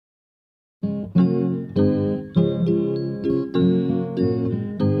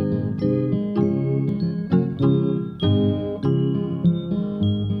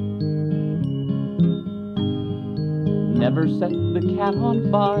set the cat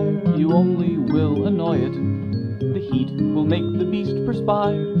on fire, you only will annoy it. The heat will make the beast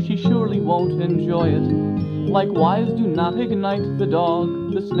perspire, she surely won't enjoy it. Likewise, do not ignite the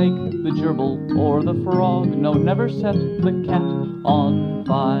dog, the snake, the gerbil, or the frog. No, never set the cat on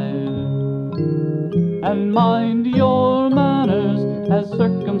fire. And mind your manners, as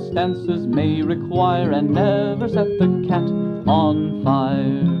circumstances may require, and never set the cat on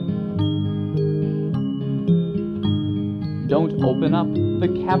fire. Don't open up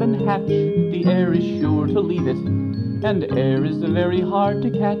the cabin hatch, the air is sure to leave it, and air is very hard to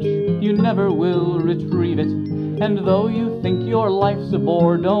catch, you never will retrieve it. And though you think your life's a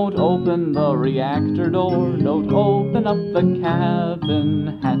bore, don't open the reactor door, don't open up the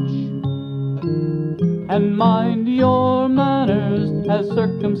cabin hatch. And mind your manners, as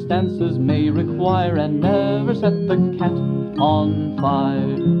circumstances may require, and never set the cat on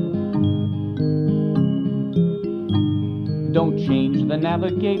fire. Don't change the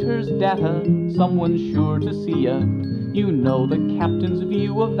navigator's data, someone's sure to see ya. You know the captain's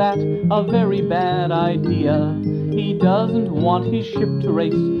view of that, a very bad idea. He doesn't want his ship to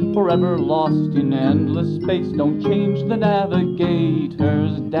race, forever lost in endless space. Don't change the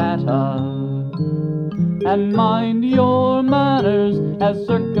navigator's data. And mind your manners, as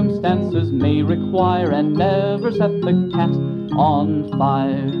circumstances may require, and never set the cat on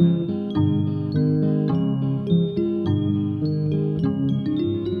fire.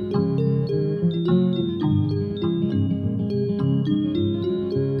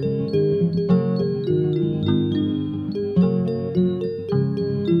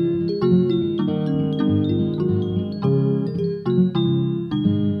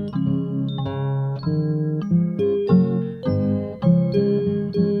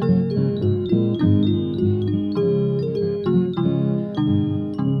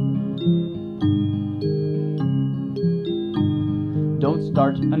 Don't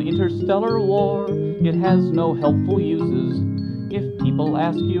start an interstellar war, it has no helpful uses. If people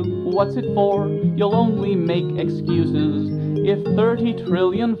ask you, what's it for, you'll only make excuses. If 30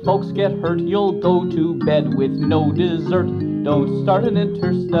 trillion folks get hurt, you'll go to bed with no dessert. Don't start an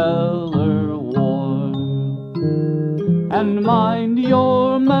interstellar war. And mind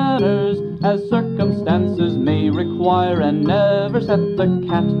your manners, as circumstances may require, and never set the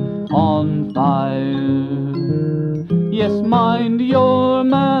cat on fire. Yes, mind your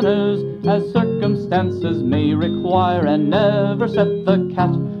manners, as circumstances may require, and never set the cat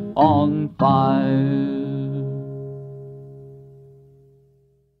on fire.